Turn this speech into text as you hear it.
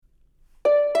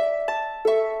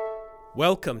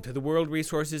Welcome to the World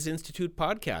Resources Institute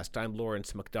podcast. I'm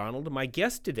Lawrence McDonald. My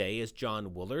guest today is John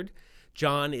Woolard.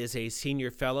 John is a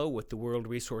senior fellow with the World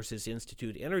Resources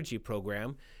Institute Energy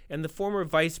Program and the former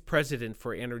vice president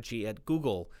for energy at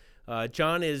Google.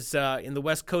 John is in the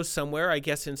West Coast somewhere, I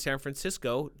guess in San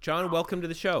Francisco. John, welcome to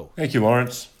the show. Thank you,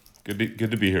 Lawrence. Good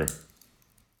to be here.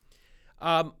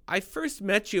 I first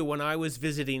met you when I was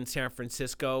visiting San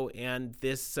Francisco, and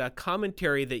this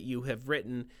commentary that you have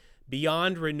written,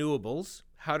 Beyond Renewables,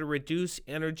 How to Reduce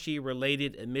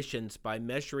Energy-Related Emissions by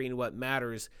Measuring What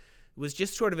Matters, was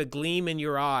just sort of a gleam in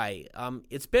your eye.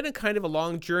 It's been a kind of a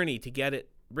long journey to get it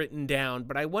written down,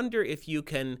 but I wonder if you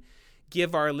can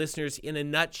give our listeners in a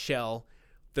nutshell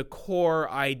the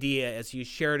core idea as you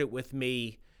shared it with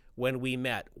me when we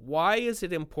met. Why is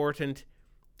it important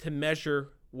to measure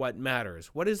what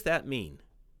matters? What does that mean?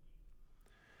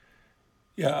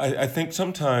 Yeah, I think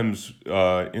sometimes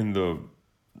in the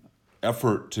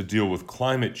effort to deal with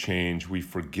climate change, we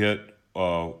forget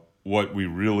what we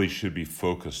really should be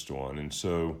focused on. And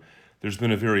so there's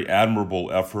been a very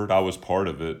admirable effort, I was part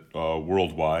of it,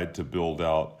 worldwide to build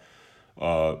out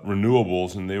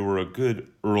renewables, and they were a good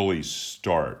early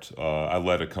start. I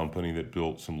led a company that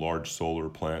built some large solar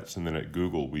plants, and then at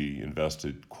Google we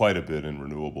invested quite a bit in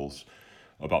renewables,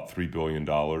 about $3 billion,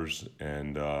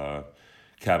 and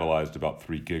catalyzed about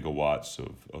 3 gigawatts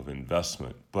of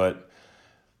investment. But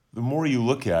the more you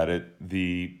look at it,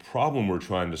 the problem we're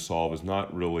trying to solve is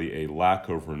not really a lack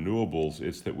of renewables,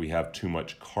 it's that we have too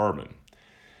much carbon.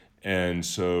 And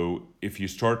so if you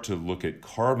start to look at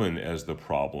carbon as the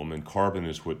problem, and carbon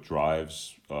is what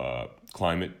drives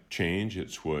climate change,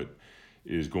 it's what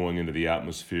is going into the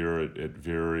atmosphere at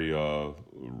very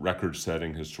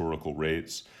record-setting historical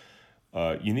rates,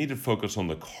 you need to focus on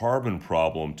the carbon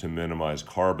problem to minimize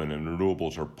carbon, and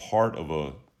renewables are part of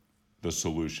the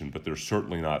solution, but they're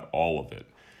certainly not all of it.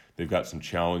 They've got some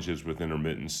challenges with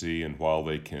intermittency, and while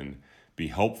they can be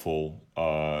helpful,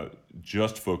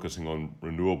 just focusing on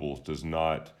renewables does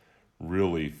not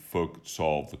really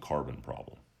solve the carbon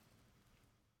problem.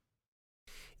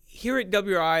 Here at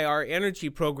WRI, our energy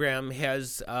program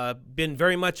has been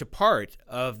very much a part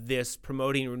of this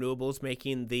promoting renewables,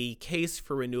 making the case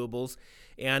for renewables.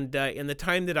 And in the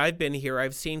time that I've been here,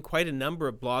 I've seen quite a number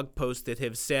of blog posts that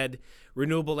have said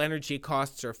renewable energy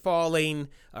costs are falling,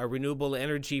 renewable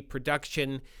energy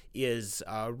production is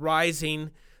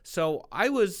rising. So I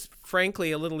was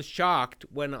frankly a little shocked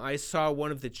when I saw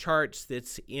one of the charts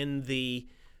that's in the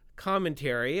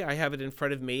commentary. I have it in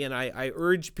front of me, and I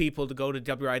urge people to go to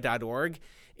WRI.org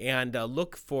and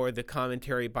look for the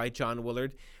commentary by John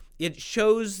Woolard. It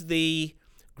shows the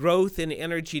growth in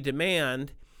energy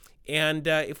demand, and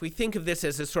if we think of this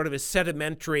as a sort of a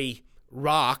sedimentary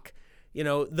rock, you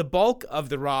know, the bulk of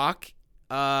the rock,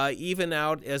 even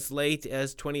out as late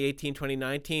as 2018,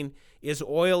 2019, is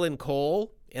oil and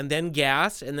coal, and then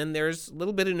gas, and then there's a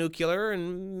little bit of nuclear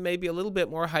and maybe a little bit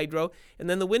more hydro, and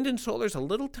then the wind and solar is a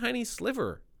little tiny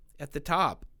sliver at the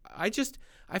top. I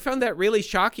found that really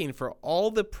shocking for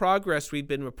all the progress we've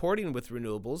been reporting with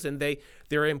renewables, and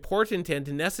they're important and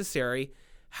necessary.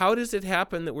 How does it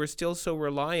happen that we're still so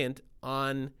reliant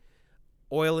on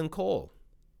oil and coal?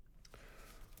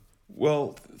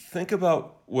 Well, think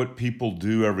about what people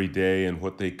do every day and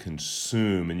what they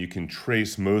consume, and you can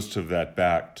trace most of that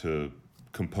back to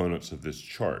components of this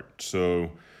chart.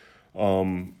 So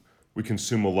we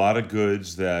consume a lot of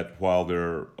goods that, while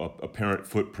their apparent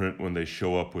footprint when they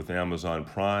show up with Amazon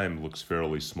Prime looks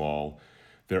fairly small,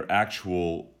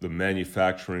 the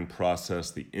manufacturing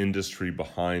process, the industry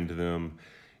behind them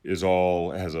has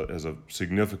a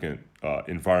significant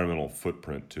environmental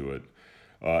footprint to it.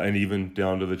 And even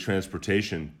down to the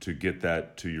transportation to get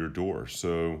that to your door.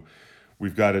 So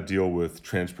we've got to deal with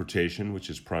transportation, which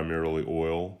is primarily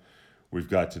oil. We've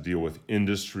got to deal with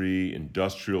industry,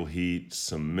 industrial heat,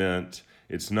 cement.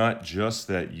 It's not just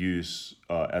that use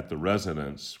at the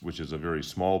residence, which is a very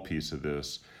small piece of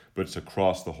this, but it's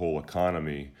across the whole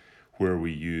economy where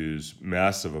we use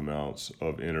massive amounts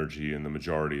of energy, and the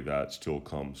majority of that still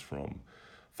comes from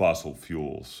fossil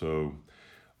fuels. So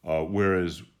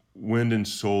whereas wind and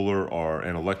solar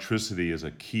and electricity is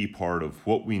a key part of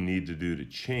what we need to do to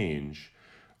change,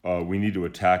 we need to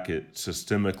attack it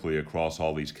systemically across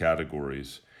all these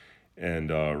categories and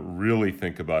really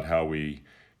think about how we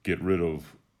get rid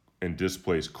of and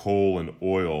displace coal and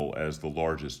oil as the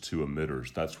largest two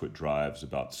emitters. That's what drives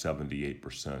about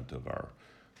 78% of our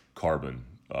carbon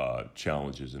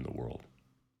challenges in the world.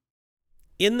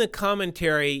 In the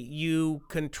commentary, you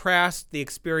contrast the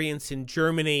experience in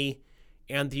Germany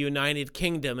and the United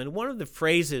Kingdom. And one of the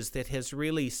phrases that has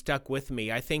really stuck with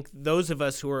me, I think those of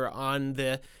us who are on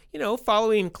the,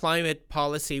 following climate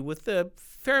policy with a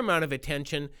fair amount of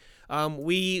attention,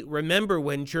 we remember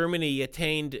when Germany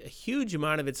attained a huge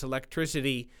amount of its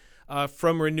electricity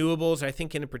from renewables. I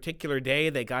think in a particular day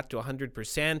they got to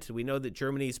 100%. We know that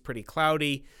Germany is pretty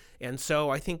cloudy. And so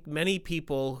I think many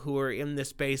people who are in this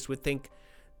space would think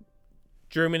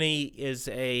Germany is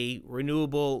a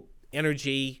renewable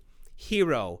energy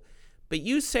hero. But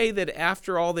you say that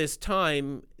after all this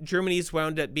time, Germany's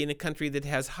wound up being a country that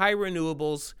has high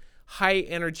renewables, high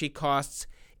energy costs,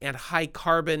 and high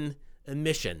carbon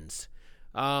emissions.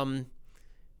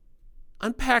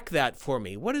 Unpack that for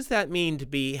me. What does that mean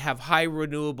to have high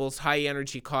renewables, high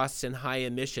energy costs, and high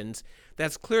emissions?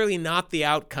 That's clearly not the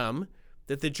outcome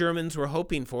that the Germans were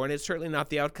hoping for, and it's certainly not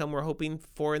the outcome we're hoping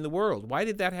for in the world. Why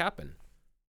did that happen?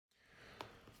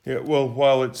 Yeah, well,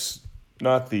 while it's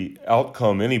not the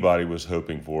outcome anybody was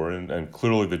hoping for, and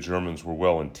clearly the Germans were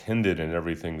well intended in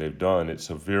everything they've done, it's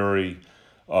a very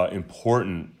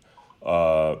important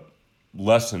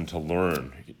lesson to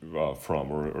learn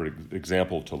from, or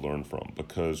example to learn from,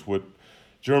 because what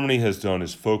Germany has done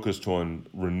is focused on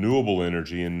renewable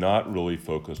energy and not really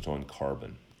focused on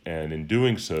carbon. And in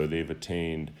doing so, they've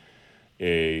attained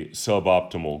a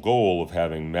suboptimal goal of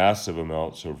having massive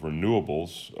amounts of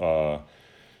renewables.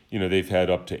 They've had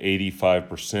up to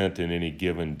 85% in any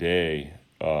given day,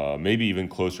 maybe even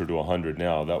closer to 100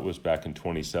 now. That was back in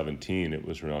 2017. It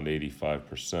was around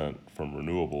 85% from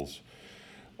renewables.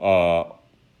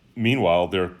 Meanwhile,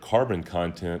 their carbon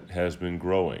content has been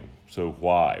growing. So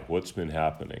why? What's been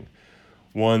happening?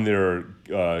 One, they're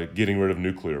getting rid of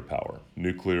nuclear power.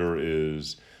 Nuclear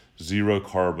is zero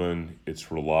carbon,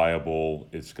 it's reliable,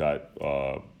 it's got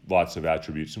lots of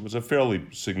attributes. It was a fairly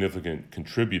significant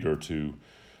contributor to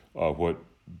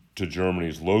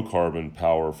Germany's low carbon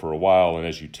power for a while, and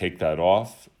as you take that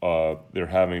off, they're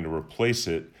having to replace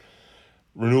it.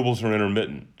 Renewables are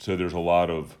intermittent, so there's a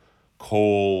lot of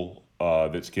coal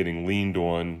that's getting leaned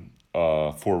on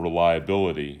for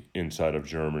reliability inside of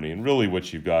Germany, and really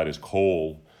what you've got is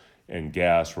coal and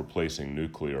gas replacing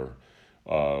nuclear,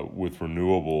 with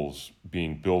renewables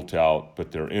being built out,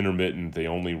 but they're intermittent. They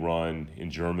only run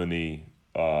in Germany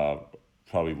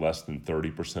probably less than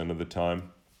 30% of the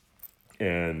time.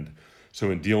 And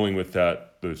so in dealing with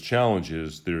those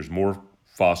challenges, there's more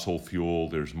fossil fuel,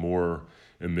 there's more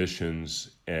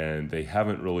emissions, and they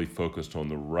haven't really focused on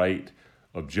the right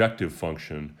objective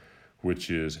function, which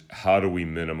is how do we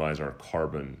minimize our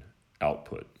carbon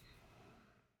output?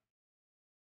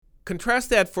 Contrast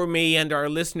that for me and our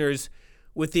listeners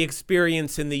with the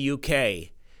experience in the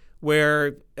UK,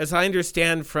 where, as I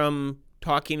understand from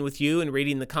talking with you and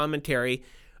reading the commentary,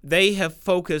 they have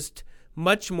focused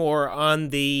much more on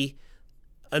the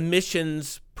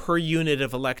emissions per unit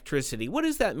of electricity. What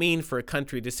does that mean for a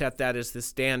country to set that as the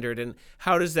standard, and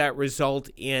how does that result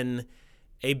in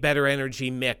a better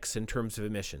energy mix in terms of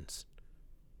emissions?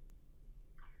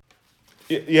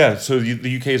 Yeah, so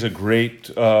the UK is a great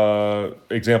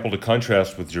example to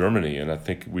contrast with Germany, and I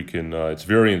think we can. It's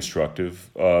very instructive.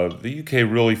 The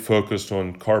UK really focused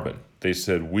on carbon. They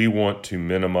said we want to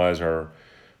minimize our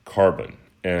carbon,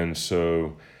 and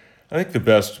so I think the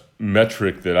best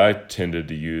metric that I tended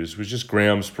to use was just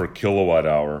grams per kilowatt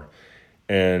hour,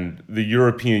 and the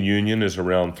European Union is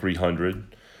around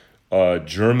 300.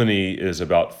 Germany is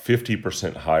about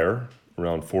 50% higher,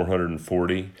 around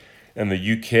 440. And the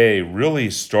UK, really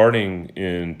starting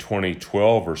in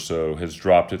 2012 or so, has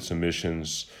dropped its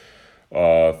emissions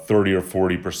 30 or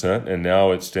 40%, and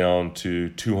now it's down to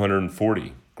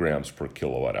 240 grams per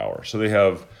kilowatt hour. So they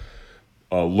have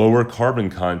lower carbon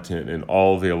content in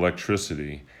all the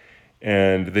electricity,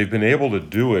 and they've been able to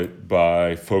do it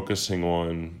by focusing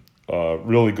on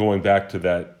really going back to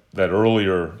that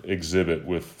earlier exhibit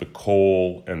with the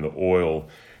coal and the oil.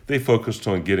 They focused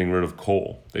on getting rid of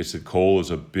coal. They said coal is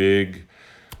a big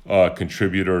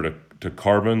contributor to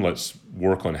carbon. Let's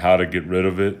work on how to get rid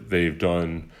of it. They've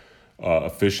done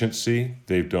efficiency.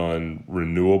 They've done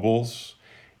renewables,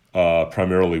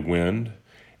 primarily wind.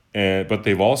 But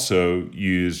they've also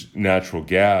used natural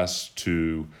gas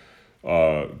to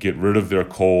get rid of their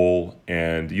coal.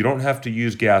 And you don't have to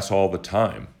use gas all the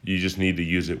time. You just need to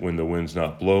use it when the wind's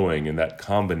not blowing. And that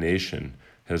combination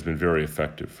has been very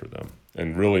effective for them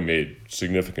and really made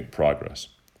significant progress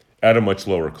at a much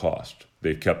lower cost.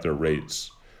 They've kept their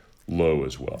rates low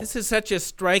as well. This is such a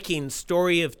striking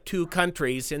story of two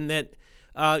countries in that,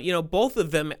 both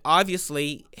of them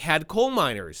obviously had coal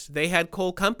miners. They had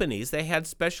coal companies. They had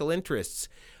special interests.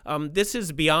 This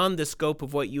is beyond the scope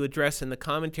of what you address in the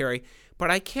commentary, but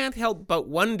I can't help but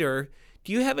wonder,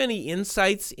 Do you have any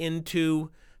insights into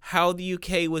how the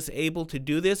UK was able to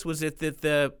do this? Was it that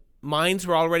the mines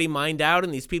were already mined out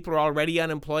and these people were already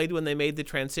unemployed when they made the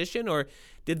transition, or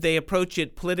did they approach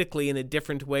it politically in a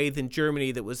different way than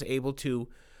Germany, that was able to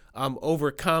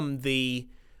overcome the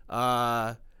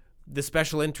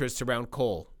special interests around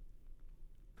coal?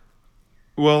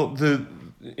 Well,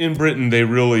 in Britain, they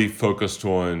really focused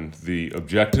on the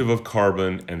objective of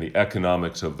carbon and the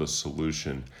economics of the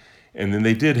solution. And then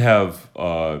they did have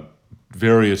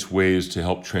various ways to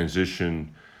help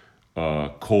transition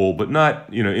coal, but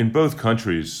not, in both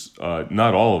countries,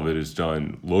 not all of it is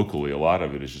done locally. A lot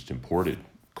of it is just imported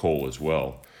coal as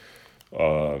well.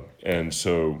 And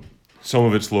so some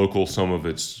of it's local, some of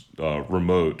it's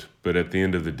remote. But at the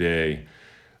end of the day,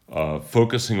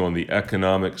 focusing on the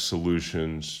economic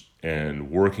solutions and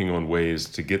working on ways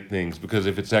to get things, because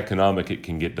if it's economic, it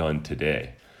can get done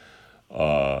today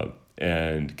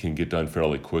and can get done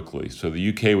fairly quickly. So the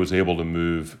UK was able to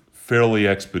move fairly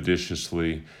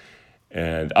expeditiously,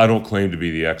 and I don't claim to be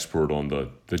the expert on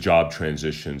the job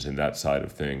transitions and that side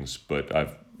of things, but I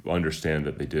understand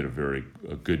that they did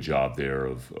a good job there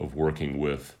of working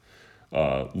with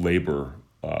labor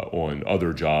on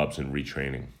other jobs and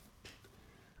retraining.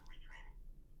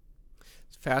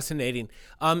 Fascinating.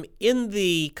 In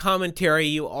the commentary,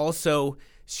 you also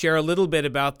share a little bit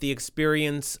about the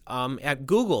experience at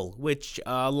Google, which,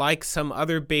 like some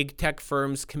other big tech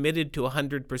firms committed to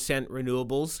 100%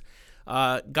 renewables,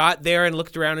 got there and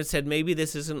looked around and said, maybe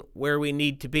this isn't where we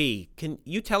need to be. Can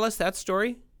you tell us that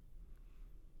story?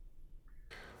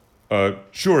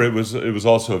 Sure. It was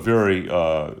also a very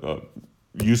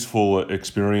useful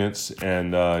experience,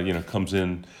 and comes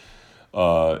in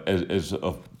as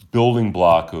a building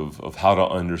block of how to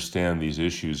understand these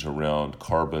issues around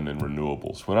carbon and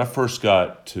renewables. When I first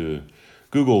got to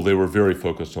Google, they were very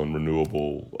focused on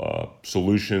renewable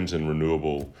solutions and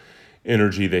renewable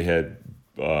energy. They had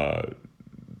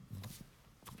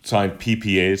signed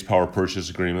PPAs, power purchase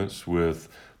agreements, with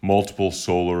multiple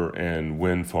solar and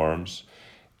wind farms,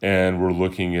 and were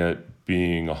looking at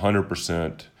being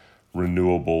 100%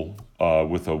 renewable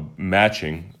with a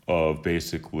matching of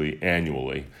basically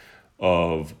annually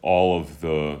of all of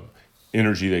the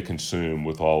energy they consume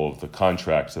with all of the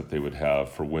contracts that they would have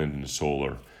for wind and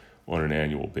solar on an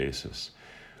annual basis.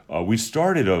 We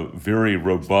started a very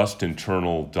robust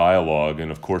internal dialogue,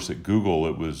 and of course at Google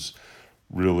it was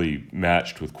really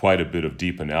matched with quite a bit of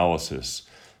deep analysis,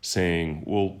 saying,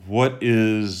 well, what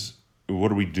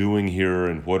are we doing here,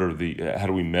 and how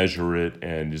do we measure it,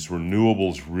 and is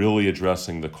renewables really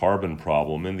addressing the carbon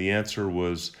problem? And the answer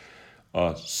was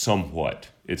somewhat.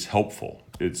 It's helpful.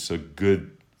 It's a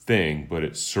good thing, but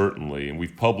it's certainly, and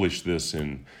we've published this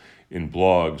in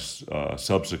blogs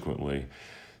subsequently,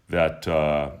 that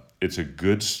it's a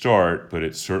good start, but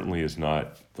it certainly is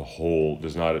not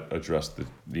does not address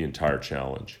the entire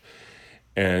challenge.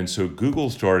 And so Google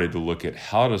started to look at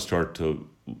how to start to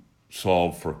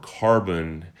solve for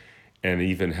carbon, and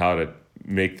even how to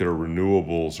make their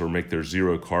renewables or make their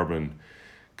zero carbon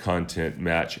content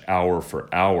match hour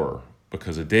for hour,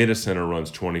 because a data center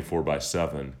runs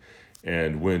 24/7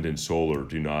 and wind and solar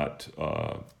do not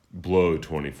blow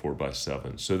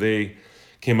 24/7. So they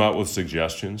came out with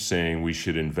suggestions saying we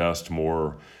should invest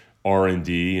more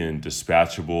R&D in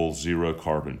dispatchable zero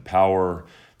carbon power,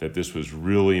 that this was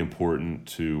really important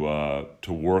to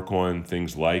work on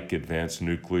things like advanced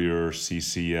nuclear,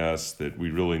 CCS, that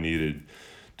we really needed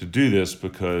to do this,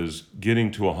 because getting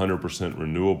to 100%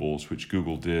 renewables, which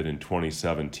Google did in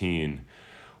 2017,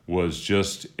 was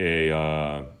just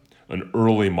an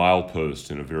early milepost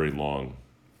in a very long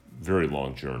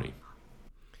journey.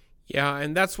 Yeah,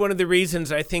 and that's one of the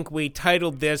reasons I think we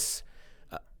titled this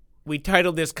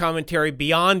commentary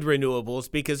Beyond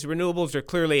Renewables, because renewables are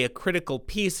clearly a critical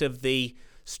piece of the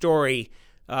story,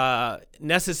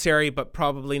 necessary but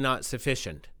probably not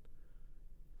sufficient.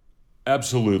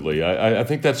 Absolutely. I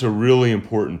think that's a really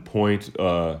important point.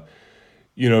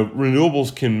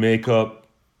 Renewables can make up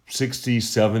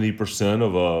 60-70%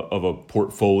 of a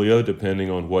portfolio, depending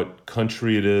on what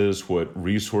country it is, what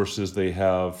resources they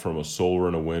have from a solar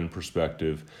and a wind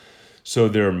perspective. So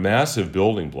they're massive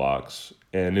building blocks,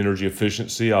 and energy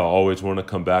efficiency, I always want to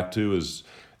come back to, is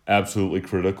absolutely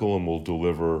critical, and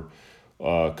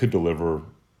could deliver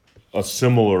a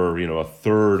similar, a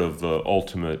third of the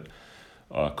ultimate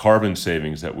carbon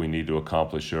savings that we need to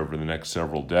accomplish over the next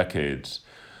several decades.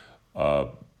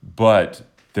 But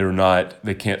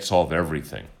they can't solve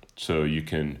everything. So you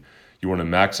want to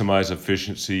maximize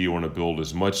efficiency, you want to build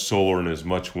as much solar and as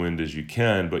much wind as you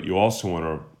can, but you also want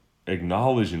to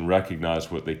acknowledge and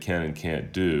recognize what they can and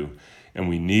can't do. And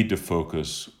we need to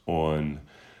focus on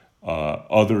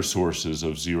other sources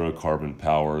of zero carbon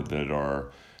power that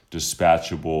are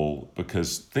dispatchable,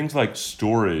 because things like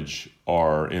storage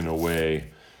are, in a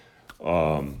way,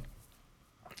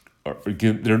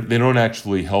 they don't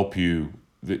actually help you.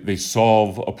 They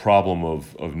solve a problem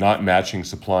of not matching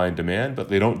supply and demand, but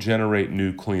they don't generate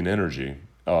new clean energy,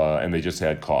 and they just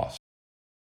add cost.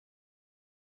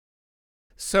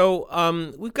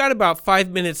 So we've got about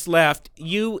 5 minutes left.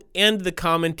 You end the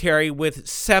commentary with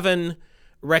 7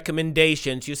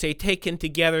 recommendations. You say, taken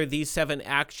together, these 7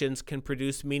 actions can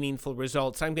produce meaningful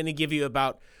results. I'm going to give you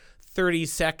about 30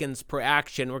 seconds per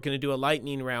action. We're going to do a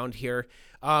lightning round here.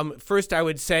 First, I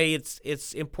would say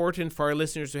it's important for our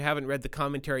listeners who haven't read the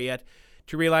commentary yet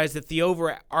to realize that the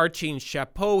overarching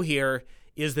chapeau here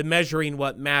is the measuring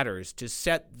what matters, to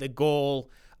set the goal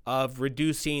of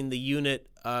reducing the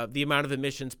amount of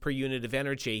emissions per unit of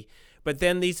energy. But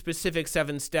then these specific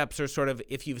 7 steps are sort of,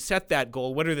 if you've set that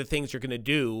goal, what are the things you're going to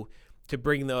do to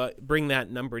bring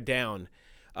that number down?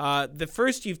 The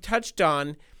first you've touched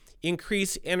on,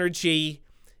 increase energy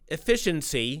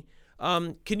efficiency.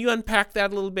 Can you unpack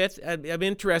that a little bit? I'm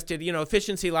interested.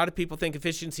 Efficiency, a lot of people think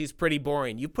efficiency is pretty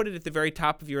boring. You put it at the very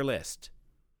top of your list.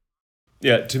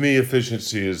 Yeah, to me,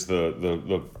 efficiency is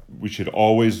the we should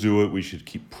always do it. We should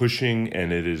keep pushing,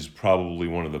 and it is probably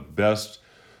one of the best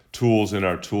tools in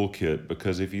our toolkit,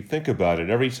 because if you think about it,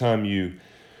 every time you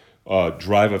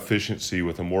drive efficiency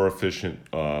with a more efficient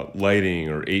lighting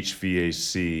or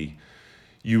HVAC,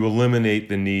 you eliminate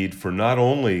the need for not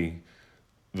only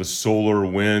the solar,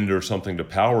 wind, or something to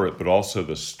power it, but also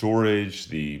the storage,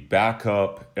 the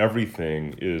backup.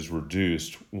 Everything is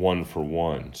reduced one for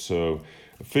one. So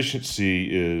efficiency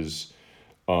is,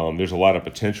 there's a lot of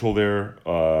potential there.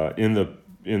 In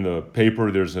the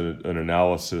paper, there's an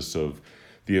analysis of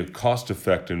the cost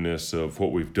effectiveness of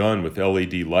what we've done with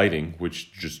LED lighting,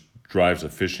 which just drives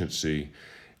efficiency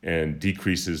and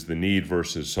decreases the need,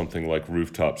 versus something like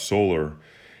rooftop solar,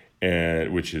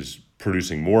 and which is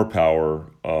producing more power,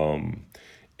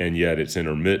 and yet it's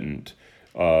intermittent.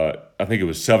 I think it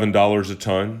was $7 a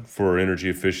ton for energy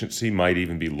efficiency, might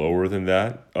even be lower than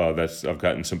that. I've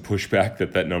gotten some pushback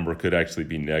that number could actually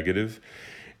be negative.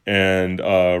 And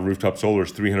rooftop solar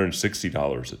is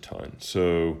 $360 a ton.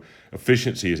 So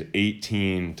efficiency is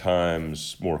 18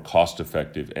 times more cost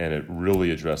effective, and it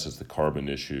really addresses the carbon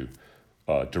issue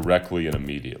directly and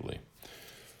immediately.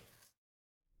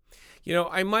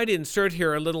 I might insert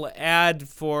here a little ad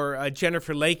for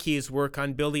Jennifer Lakey's work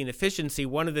on building efficiency.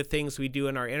 One of the things we do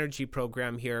in our energy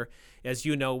program here, as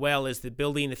you know well, is the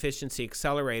Building Efficiency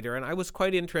Accelerator. And I was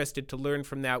quite interested to learn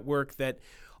from that work that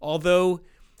although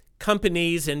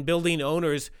companies and building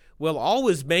owners will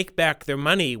always make back their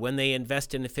money when they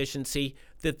invest in efficiency,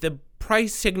 that the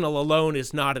price signal alone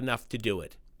is not enough to do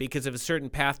it. Because of a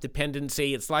certain path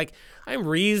dependency, it's like, I'm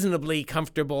reasonably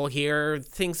comfortable here.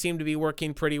 Things seem to be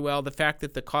working pretty well. The fact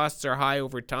that the costs are high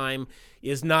over time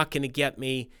is not going to get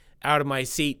me out of my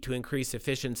seat to increase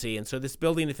efficiency. And so this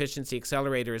Building Efficiency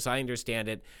Accelerator, as I understand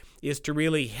it, is to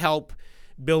really help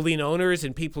building owners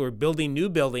and people who are building new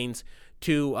buildings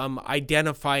to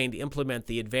identify and implement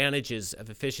the advantages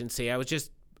of efficiency. I was just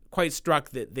quite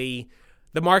struck that the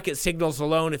market signals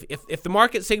alone, if the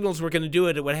market signals were going to do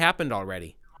it, it would have happened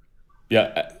already.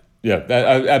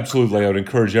 Absolutely. I would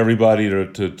encourage everybody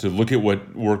to look at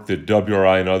what work that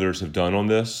WRI and others have done on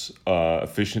this.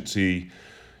 Efficiency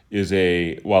is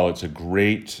while it's a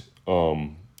great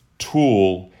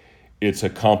tool, it's a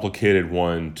complicated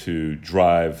one to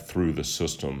drive through the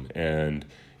system. And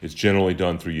it's generally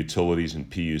done through utilities and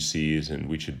PUCs, and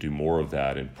we should do more of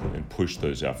that and push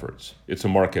those efforts. It's a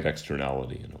market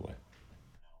externality in a way.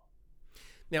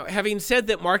 Now, having said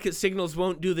that market signals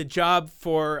won't do the job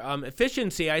for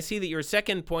efficiency, I see that your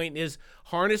second point is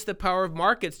harness the power of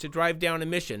markets to drive down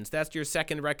emissions. That's your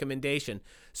second recommendation.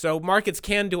 So markets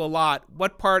can do a lot.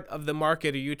 What part of the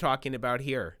market are you talking about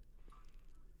here?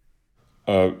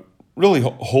 Really,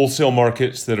 wholesale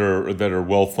markets that are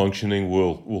well functioning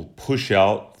will push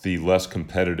out the less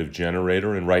competitive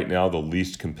generator. And right now, the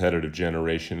least competitive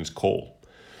generation is coal.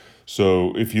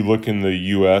 So if you look in the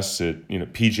U.S.,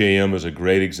 PJM is a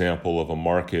great example of a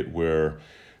market where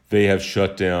they have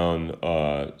shut down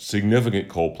significant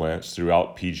coal plants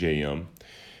throughout PJM.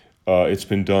 It's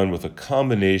been done with a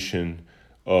combination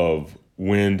of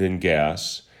wind and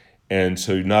gas. And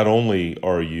so not only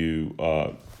are you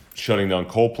shutting down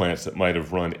coal plants that might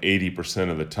have run 80%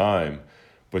 of the time,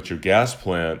 but your gas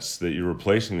plants that you're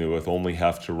replacing them with only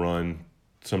have to run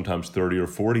sometimes 30 or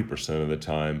 40% of the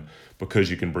time, because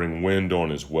you can bring wind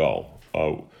on as well.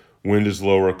 Wind is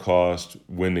lower cost.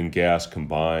 Wind and gas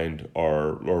combined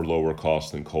are lower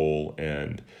cost than coal,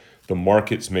 and the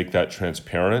markets make that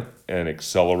transparent and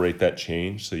accelerate that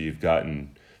change. So you've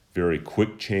gotten very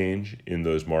quick change in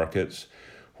those markets,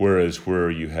 whereas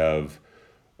where you have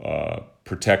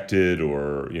protected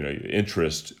or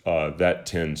interest, that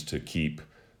tends to keep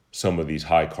some of these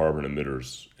high carbon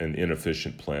emitters and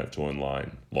inefficient plants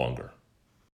online longer.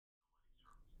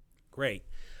 Great.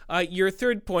 Your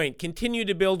third point, continue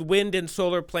to build wind and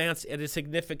solar plants at a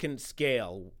significant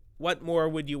scale. What more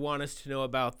would you want us to know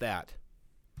about that?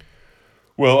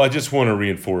 Well, I just want to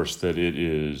reinforce that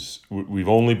we've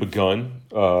only begun.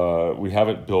 We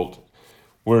haven't built,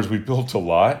 whereas we've built a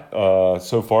lot.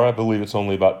 So far, I believe it's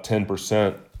only about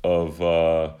 10%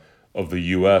 of the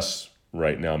U.S.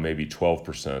 right now, maybe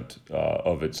 12%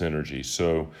 of its energy.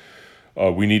 So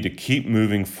we need to keep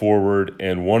moving forward,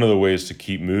 and one of the ways to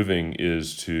keep moving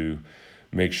is to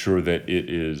make sure that it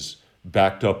is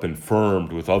backed up and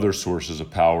firmed with other sources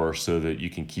of power so that you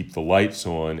can keep the lights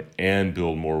on and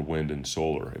build more wind and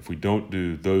solar. If we don't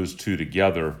do those two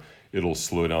together, it'll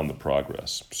slow down the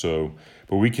progress.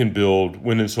 But we can build,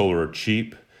 wind and solar are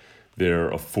cheap,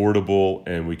 they're affordable,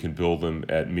 and we can build them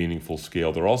at meaningful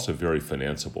scale. They're also very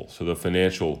financeable. So the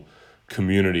financial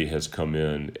community has come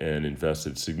in and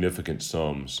invested significant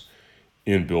sums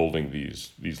in building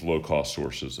these low-cost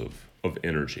sources of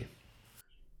energy.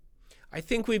 I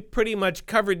think we've pretty much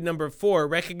covered number 4.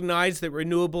 Recognize that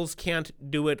renewables can't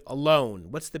do it alone.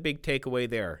 What's the big takeaway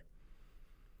there?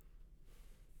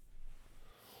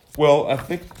 Well, I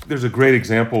think there's a great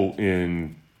example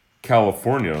in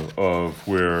California of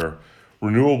where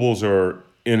renewables are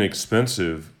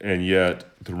inexpensive, and yet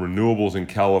the renewables in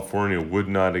California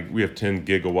we have 10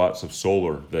 gigawatts of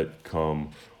solar that come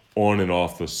on and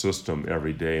off the system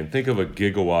every day. And think of a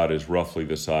gigawatt as roughly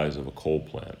the size of a coal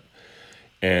plant.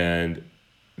 And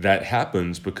that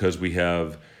happens because we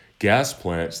have gas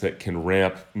plants that can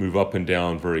move up and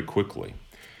down very quickly.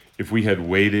 If we had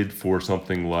waited for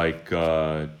something like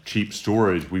cheap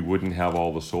storage, we wouldn't have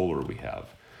all the solar we have.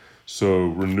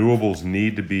 So renewables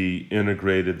need to be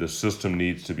integrated, the system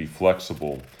needs to be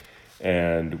flexible,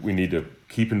 and we need to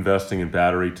keep investing in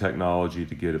battery technology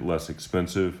to get it less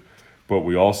expensive, but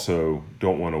we also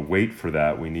don't want to wait for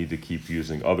that. We need to keep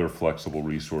using other flexible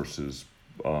resources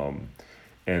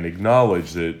and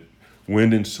acknowledge that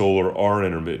wind and solar are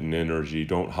intermittent energy.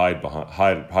 Don't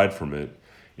hide from it.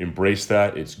 Embrace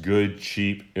that. It's good,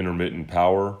 cheap, intermittent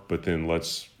power, but then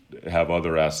let's have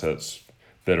other assets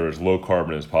that are as low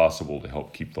carbon as possible to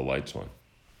help keep the lights on.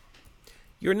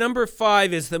 Your number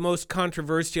 5 is the most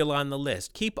controversial on the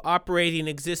list. Keep operating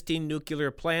existing nuclear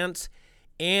plants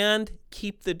and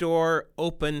keep the door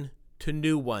open to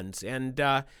new ones. And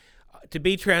to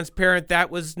be transparent, that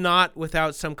was not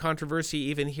without some controversy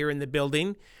even here in the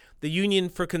building. The Union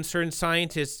for Concerned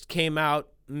Scientists came out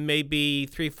maybe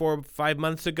 3, 4, 5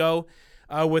 months ago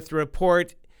with a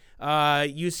report.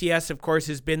 UCS, of course,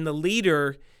 has been the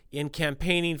leader in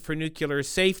campaigning for nuclear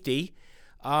safety,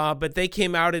 but they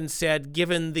came out and said,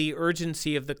 given the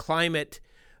urgency of the climate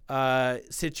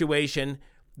situation,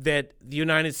 that the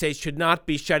United States should not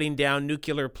be shutting down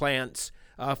nuclear plants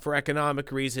for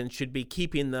economic reasons, should be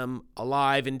keeping them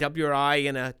alive. And WRI,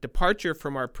 in a departure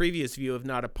from our previous view of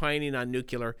not opining on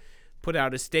nuclear, put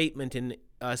out a statement in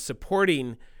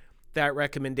supporting that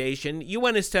recommendation. You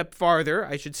went a step farther.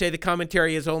 I should say the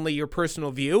commentary is only your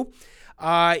personal view,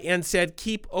 and said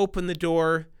keep open the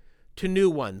door to new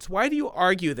ones. Why do you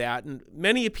argue that? And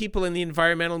many people in the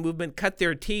environmental movement cut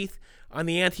their teeth on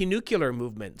the anti-nuclear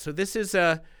movement. So this is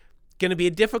going to be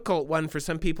a difficult one for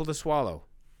some people to swallow.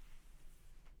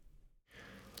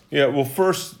 Yeah, well,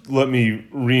 first, let me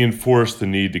reinforce the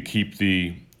need to keep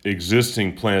the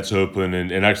existing plants open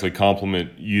and actually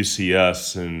compliment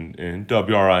UCS and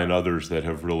WRI and others that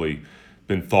have really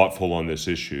been thoughtful on this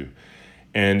issue.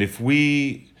 And if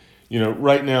we,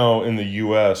 right now in the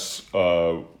U.S.,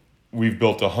 we've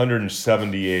built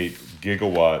 178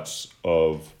 gigawatts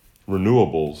of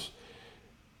renewables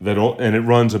and it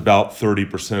runs about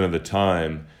 30% of the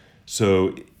time.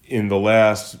 So in the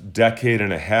last decade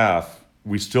and a half,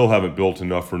 we still haven't built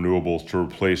enough renewables to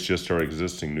replace just our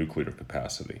existing nuclear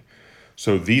capacity.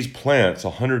 So these plants,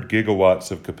 100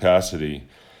 gigawatts of capacity,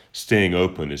 staying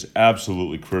open is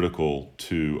absolutely critical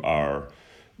to our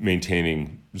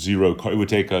maintaining zero. It would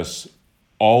take us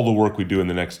all the work we do in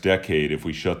the next decade if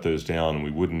we shut those down, and we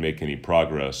wouldn't make any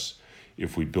progress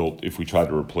if we tried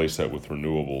to replace that with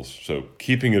renewables. So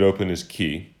keeping it open is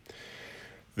key.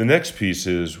 The next piece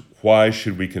is, why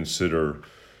should we consider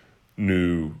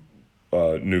new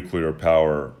nuclear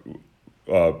power?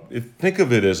 Think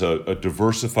of it as a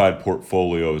diversified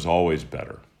portfolio is always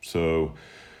better. So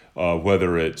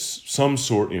whether it's some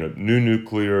sort, new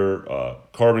nuclear,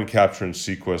 carbon capture and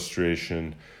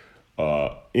sequestration,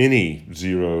 any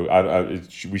zero.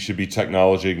 We should be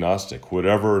technology agnostic.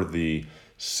 Whatever the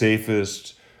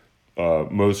safest,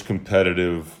 most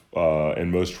competitive,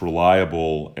 and most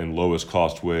reliable and lowest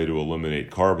cost way to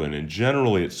eliminate carbon. And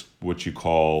generally, it's what you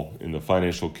call, in the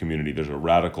financial community, there's a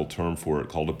radical term for it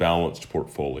called a balanced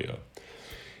portfolio.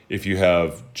 If you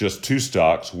have just two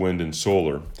stocks, wind and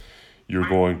solar, you're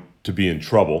going to be in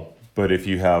trouble. But if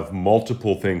you have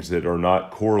multiple things that are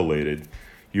not correlated,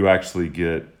 you actually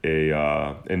get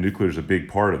and nuclear is a big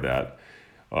part of that.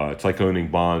 It's like owning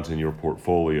bonds in your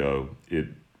portfolio. It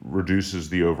reduces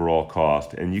the overall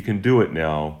cost, and you can do it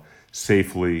now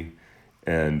safely.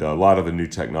 And a lot of the new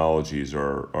technologies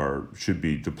should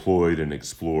be deployed and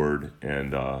explored,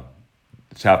 and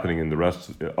it's happening in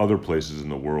other places in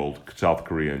the world, South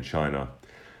Korea and China.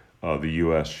 The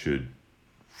U.S. should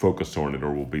focus on it,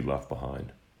 or will be left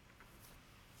behind.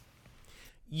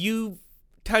 You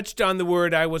touched on the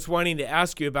word I was wanting to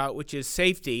ask you about, which is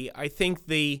safety. I think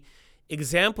the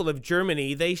example of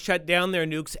Germany, they shut down their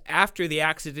nukes after the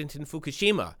accident in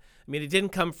Fukushima. I mean, it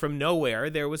didn't come from nowhere.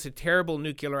 There was a terrible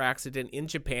nuclear accident in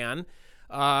Japan.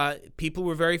 People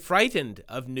were very frightened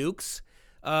of nukes,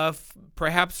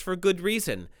 perhaps for good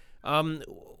reason.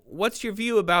 What's your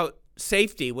view about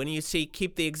safety when you see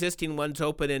keep the existing ones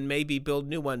open and maybe build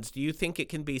new ones? Do you think it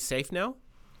can be safe now?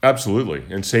 Absolutely,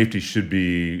 and safety should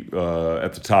be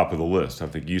at the top of the list. I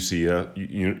think UCS,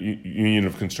 Union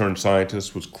of Concerned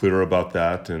Scientists, was clear about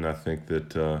that, and I think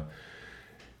that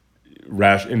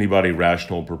anybody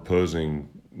rational proposing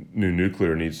new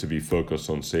nuclear needs to be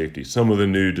focused on safety. Some of the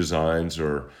new designs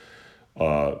are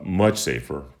much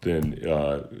safer than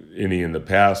any in the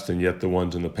past, and yet the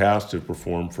ones in the past have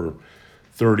performed for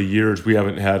 30 years. We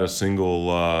haven't had a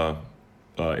single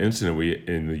incident.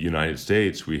 In the United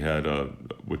States, we had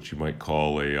what you might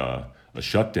call a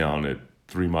shutdown at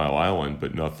 3 Mile Island,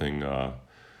 but nothing.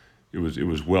 It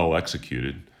was well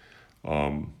executed.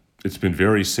 It's been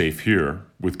very safe here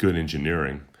with good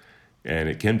engineering, and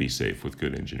it can be safe with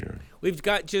good engineering. We've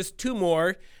got just two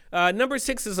more. Number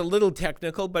 6 is a little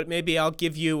technical, but maybe I'll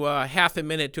give you half a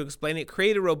minute to explain it.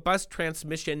 Create a robust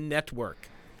transmission network.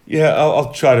 Yeah,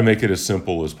 I'll try to make it as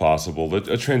simple as possible.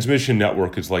 A transmission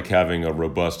network is like having a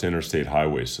robust interstate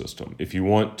highway system. If you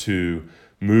want to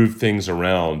move things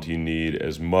around, you need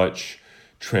as much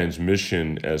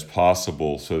transmission as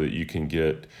possible so that you can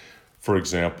get, for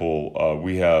example,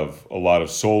 we have a lot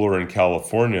of solar in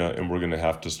California, and we're going to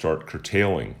have to start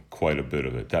curtailing quite a bit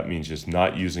of it. That means just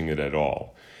not using it at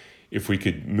all. If we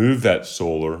could move that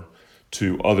solar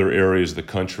to other areas of the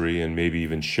country and maybe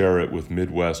even share it with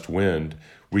Midwest wind,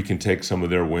 we can take some of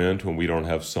their wind when we don't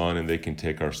have sun, and they can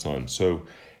take our sun. So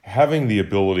having the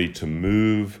ability to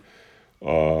move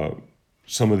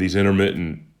some of these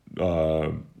intermittent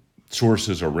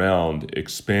sources around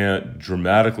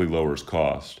dramatically lowers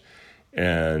cost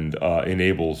and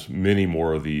enables many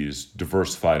more of these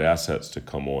diversified assets to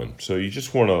come on. So you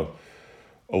just want a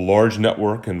large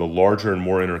network, and the larger and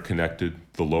more interconnected,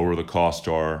 the lower the costs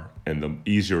are, and the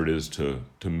easier it is to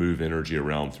move energy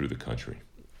around through the country.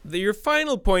 Your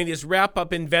final point is wrap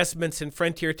up investments in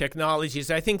frontier technologies.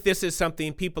 I think this is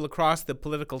something people across the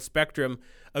political spectrum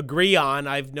agree on.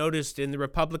 I've noticed in the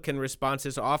Republican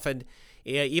responses often,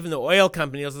 even the oil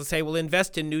companies will say, well,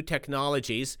 invest in new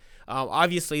technologies.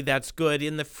 Obviously, that's good.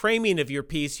 In the framing of your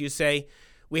piece, you say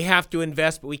we have to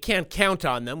invest, but we can't count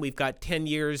on them. We've got 10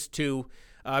 years to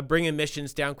bring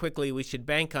emissions down quickly. We should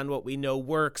bank on what we know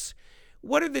works.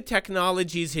 What are the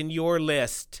technologies in your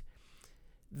list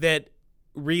that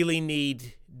really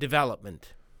need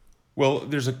development? Well,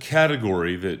 there's a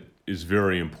category that is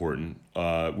very important,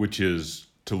 which is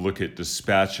to look at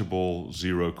dispatchable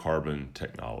zero carbon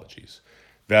technologies.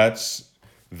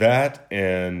 That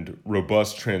and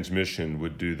robust transmission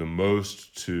would do the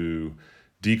most to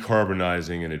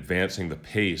decarbonizing and advancing the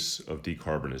pace of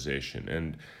decarbonization.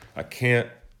 And I can't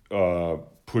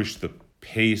push the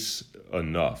pace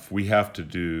enough. We have to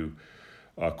do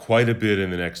quite a bit in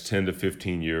the next 10 to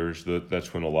 15 years.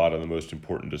 That's when a lot of the most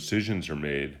important decisions are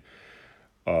made.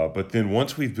 But then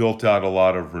once we've built out a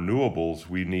lot of renewables,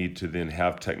 we need to then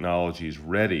have technologies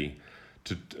ready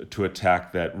to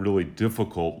attack that really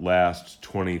difficult last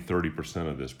 20, 30%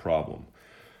 of this problem.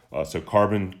 So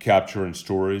carbon capture and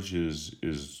storage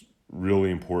is really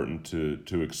important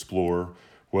to explore,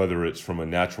 whether it's from a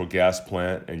natural gas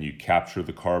plant and you capture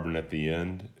the carbon at the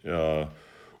end,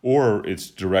 or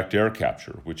it's direct air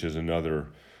capture, which is another,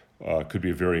 could be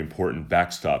a very important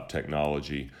backstop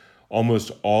technology.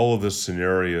 Almost all of the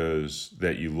scenarios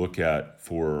that you look at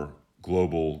for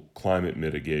global climate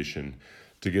mitigation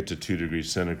to get to 2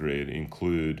 degrees centigrade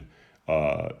include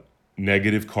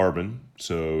negative carbon.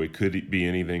 So it could be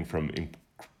anything from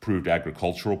improved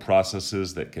agricultural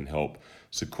processes that can help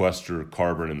sequester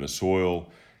carbon in the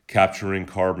soil, capturing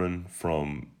carbon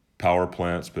from power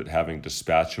plants, but having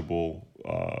dispatchable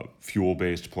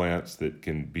fuel-based plants that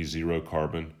can be zero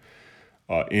carbon.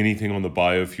 Anything on the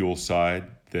biofuel side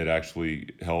that actually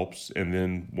helps. And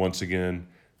then once again,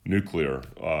 nuclear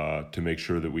to make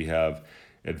sure that we have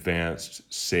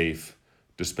advanced, safe,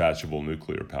 dispatchable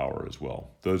nuclear power as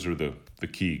well. Those are the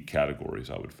key categories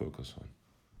I would focus on.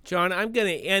 John, I'm going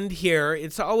to end here.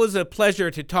 It's always a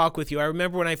pleasure to talk with you. I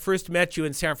remember when I first met you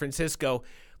in San Francisco,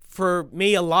 for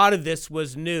me, a lot of this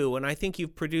was new, and I think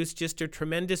you've produced just a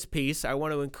tremendous piece. I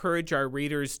want to encourage our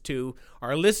listeners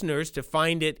to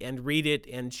find it and read it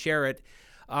and share it.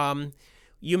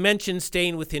 You mentioned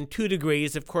staying within 2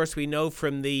 degrees. Of course, we know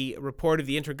from the report of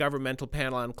the Intergovernmental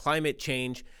Panel on Climate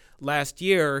Change last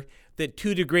year that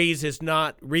 2 degrees is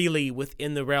not really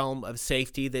within the realm of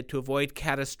safety, that to avoid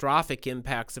catastrophic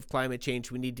impacts of climate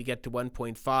change, we need to get to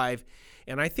 1.5.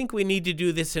 And I think we need to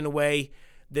do this in a way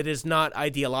that is not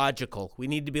ideological. We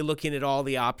need to be looking at all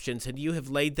the options, and you have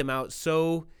laid them out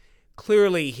so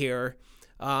clearly here.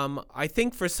 I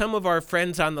think for some of our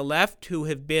friends on the left who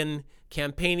have been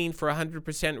campaigning for 100%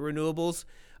 renewables,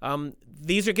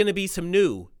 these are going to be some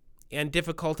new and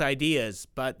difficult ideas,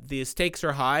 but the stakes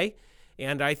are high.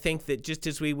 And I think that just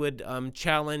as we would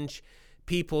challenge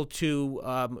people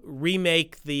to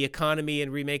remake the economy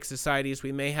and remake societies,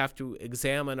 we may have to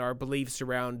examine our beliefs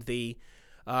around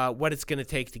what it's going to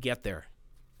take to get there.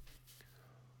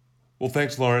 Well,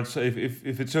 thanks, Lawrence.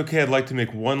 If it's okay, I'd like to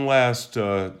make one last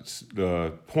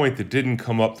point that didn't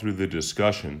come up through the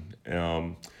discussion,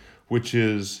 which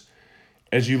is,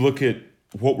 as you look at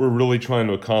what we're really trying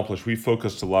to accomplish, we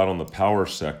focused a lot on the power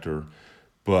sector,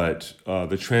 but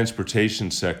the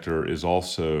transportation sector is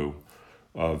also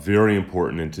very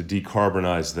important. And to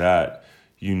decarbonize that,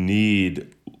 you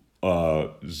need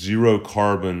zero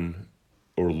carbon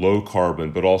or low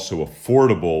carbon, but also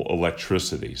affordable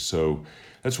electricity. So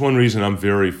that's one reason I'm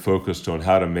very focused on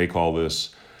how to make all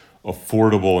this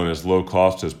affordable and as low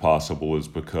cost as possible, is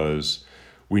because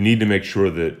we need to make sure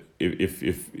that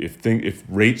if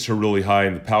rates are really high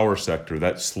in the power sector,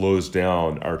 that slows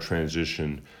down our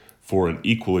transition for an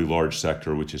equally large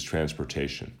sector, which is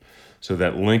transportation. So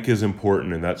that link is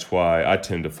important, and that's why I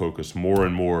tend to focus more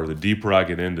and more. The deeper I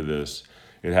get into this,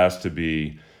 it has to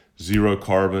be zero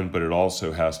carbon, but it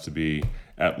also has to be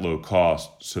at low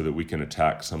cost so that we can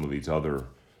attack some of these other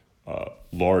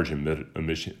large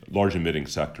emitting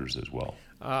sectors as well.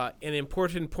 An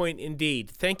important point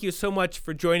indeed. Thank you so much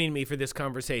for joining me for this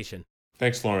conversation.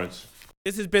 Thanks, Lawrence.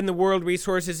 This has been the World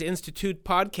Resources Institute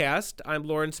podcast. I'm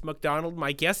Lawrence McDonald.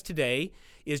 My guest today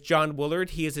is John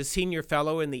Woolard. He is a senior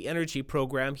fellow in the energy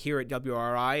program here at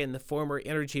WRI and the former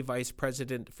energy vice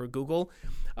president for Google.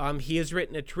 He has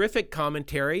written a terrific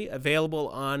commentary available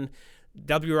on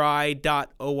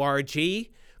WRI.org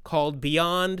called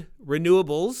Beyond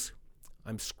Renewables.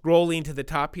 I'm scrolling to the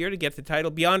top here to get the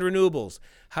title, Beyond Renewables,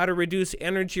 How to Reduce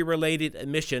Energy-Related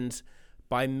Emissions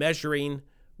by Measuring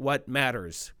What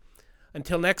Matters.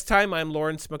 Until next time, I'm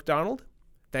Lawrence McDonald.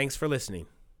 Thanks for listening.